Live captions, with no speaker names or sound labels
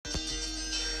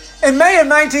In May of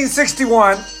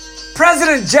 1961,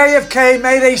 President JFK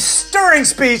made a stirring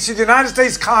speech to the United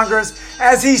States Congress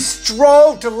as he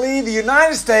strove to lead the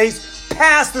United States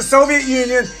past the Soviet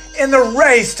Union in the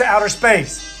race to outer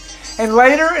space. And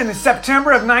later, in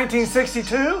September of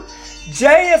 1962,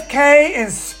 JFK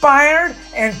inspired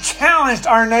and challenged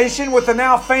our nation with the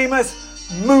now famous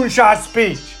moonshot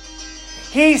speech.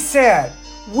 He said,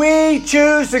 "We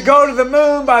choose to go to the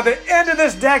moon by the end of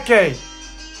this decade."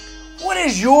 What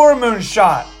is your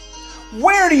moonshot?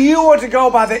 Where do you want to go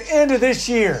by the end of this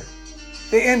year,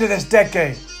 the end of this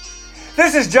decade?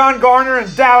 This is John Garner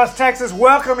in Dallas, Texas,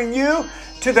 welcoming you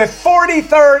to the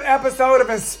 43rd episode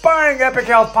of Inspiring Epic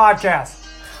Health Podcast.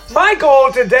 My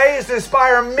goal today is to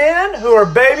inspire men who are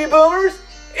baby boomers,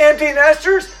 empty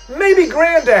nesters, maybe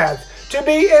granddads, to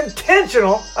be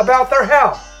intentional about their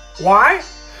health. Why?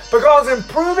 Because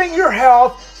improving your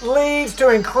health leads to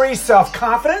increased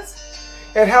self-confidence.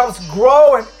 It helps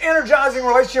grow an energizing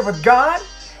relationship with God,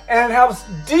 and it helps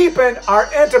deepen our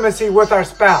intimacy with our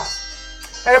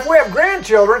spouse. And if we have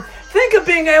grandchildren, think of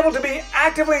being able to be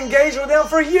actively engaged with them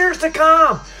for years to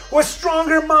come, with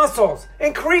stronger muscles,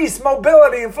 increased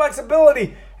mobility and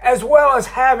flexibility, as well as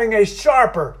having a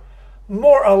sharper,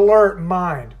 more alert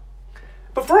mind.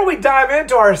 Before we dive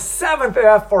into our 7th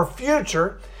F for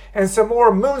future and some more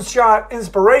moonshot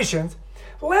inspirations,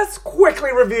 let's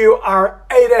quickly review our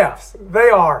 8 F's. They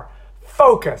are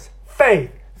focus, faith,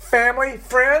 family,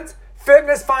 friends,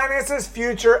 fitness, finances,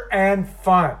 future, and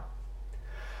fun.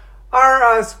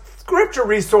 Our scripture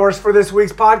resource for this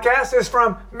week's podcast is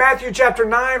from Matthew chapter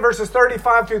 9, verses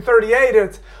 35 through 38.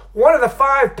 It's one of the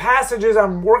 5 passages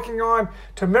I'm working on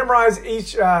to memorize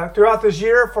each throughout this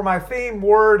year for my theme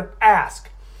word, ask.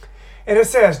 And it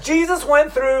says, Jesus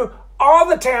went through all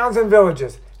the towns and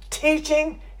villages,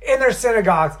 teaching in their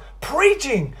synagogues,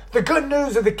 preaching the good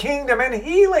news of the kingdom and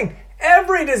healing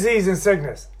every disease and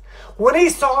sickness. When he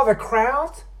saw the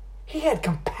crowds, he had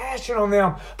compassion on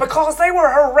them because they were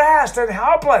harassed and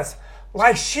helpless,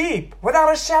 like sheep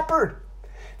without a shepherd.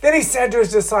 Then he said to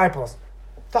his disciples,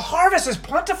 "The harvest is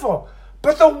plentiful,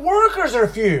 but the workers are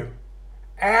few.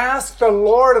 Ask the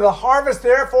Lord of the harvest,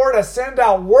 therefore, to send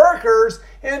out workers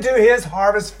into his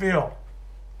harvest field."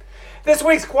 This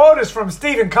week's quote is from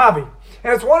Stephen Covey,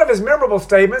 and it's one of his memorable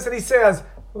statements, and he says,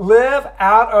 "Live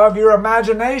out of your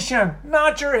imagination,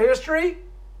 not your history."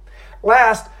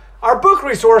 Last, our book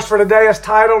resource for today is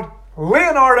titled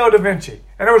Leonardo da Vinci,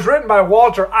 and it was written by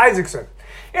Walter Isaacson.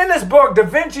 In this book, Da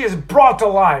Vinci is brought to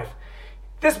life.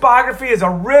 This biography is a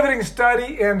riveting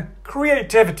study in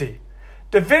creativity.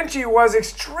 Da Vinci was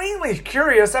extremely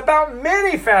curious about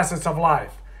many facets of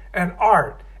life and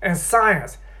art and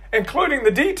science, including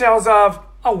the details of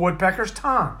a woodpecker's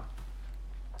tongue.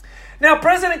 Now,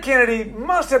 President Kennedy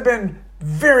must have been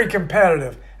very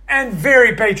competitive and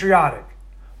very patriotic.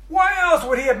 Why else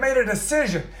would he have made a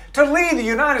decision to lead the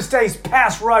United States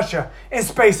past Russia in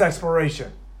space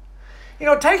exploration?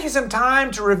 Taking some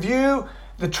time to review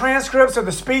the transcripts of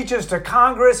the speeches to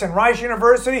Congress and Rice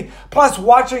University, plus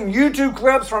watching YouTube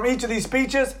clips from each of these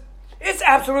speeches, it's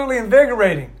absolutely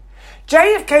invigorating.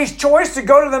 JFK's choice to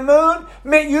go to the moon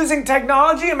meant using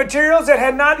technology and materials that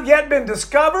had not yet been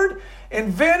discovered,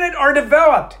 invented, or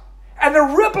developed. And the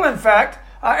ripple effect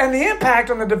and the impact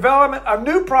on the development of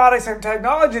new products and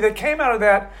technology that came out of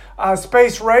that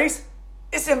space race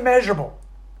is immeasurable.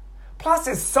 Plus,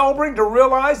 it's sobering to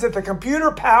realize that the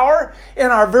computer power in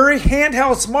our very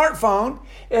handheld smartphone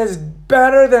is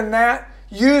better than that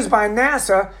used by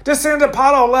NASA to send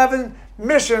Apollo 11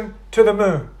 mission to the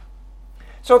moon.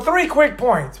 So 3 quick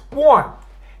points. 1,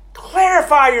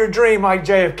 clarify your dream like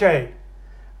JFK.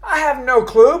 I have no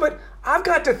clue, but I've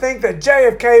got to think that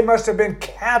JFK must have been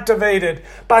captivated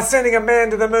by sending a man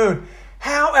to the moon.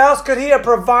 How else could he have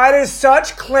provided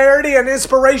such clarity and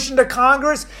inspiration to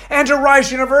Congress and to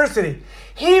Rice University?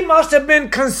 He must have been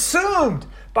consumed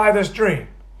by this dream.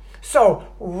 So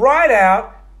write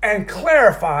out and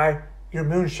clarify your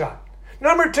moonshot.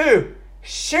 Number 2,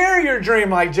 share your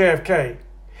dream like JFK.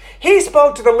 He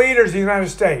spoke to the leaders of the United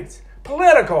States,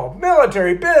 political,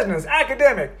 military, business,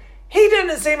 academic. He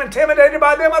didn't seem intimidated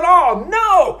by them at all.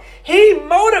 No, he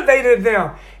motivated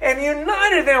them and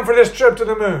united them for this trip to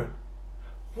the moon.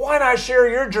 Why not share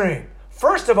your dream?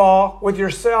 First of all, with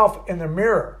yourself in the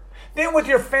mirror, then with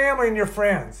your family and your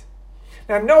friends.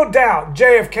 Now, no doubt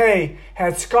JFK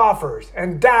had scoffers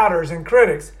and doubters and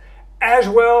critics, as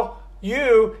well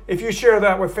if you share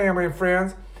that with family and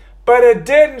friends, but it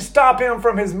didn't stop him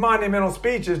from his monumental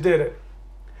speeches, did it?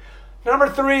 Number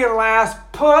 3 and last,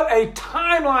 put a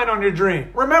timeline on your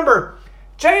dream. Remember,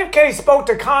 JFK spoke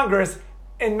to Congress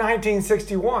in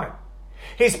 1961.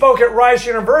 He spoke at Rice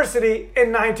University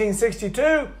in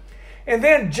 1962. And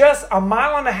then just a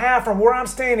mile and a half from where I'm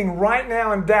standing right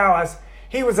now in Dallas,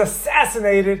 he was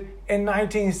assassinated in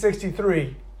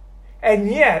 1963. And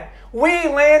yet, we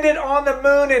landed on the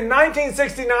moon in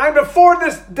 1969 before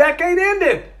this decade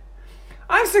ended.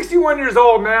 I'm 61 years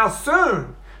old now,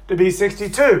 soon to be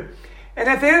 62. And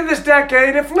at the end of this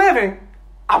decade, if living,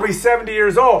 I'll be 70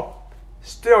 years old.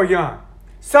 Still young.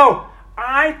 So,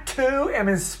 I too am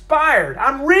inspired.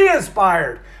 I'm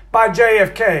re-inspired by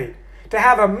JFK to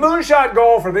have a moonshot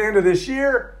goal for the end of this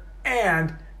year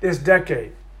and this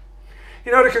decade.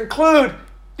 You know, to conclude,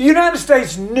 the United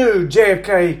States knew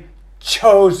JFK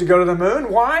chose to go to the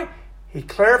moon. Why? He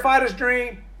clarified his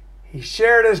dream, he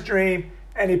shared his dream,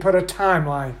 and he put a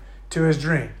timeline to his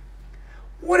dream.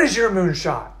 What is your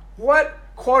moonshot? What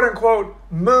quote-unquote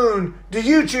moon do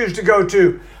you choose to go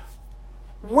to?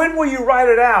 When will you write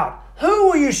it out? Who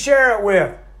will you share it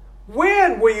with?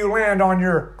 When will you land on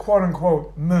your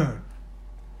quote-unquote moon?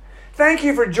 Thank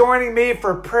you for joining me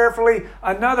for Prayerfully,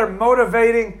 another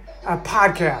motivating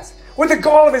podcast with the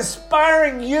goal of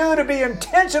inspiring you to be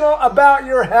intentional about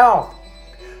your health.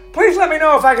 Please let me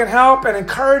know if I can help and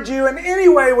encourage you in any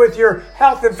way with your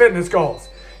health and fitness goals,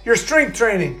 your strength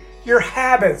training, your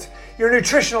habits, your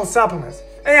nutritional supplements.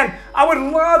 And I would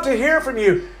love to hear from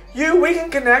you. We can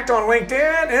connect on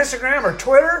LinkedIn, Instagram, or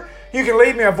Twitter. You can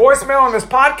leave me a voicemail on this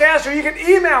podcast, or you can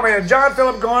email me at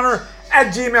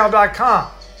johnphilipgarner@gmail.com.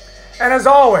 And as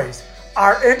always,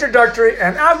 our introductory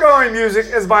and outgoing music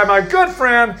is by my good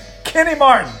friend, Kenny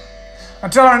Martin.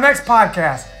 Until our next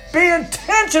podcast, be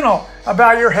intentional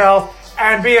about your health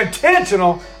and be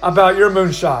intentional about your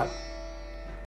moonshot.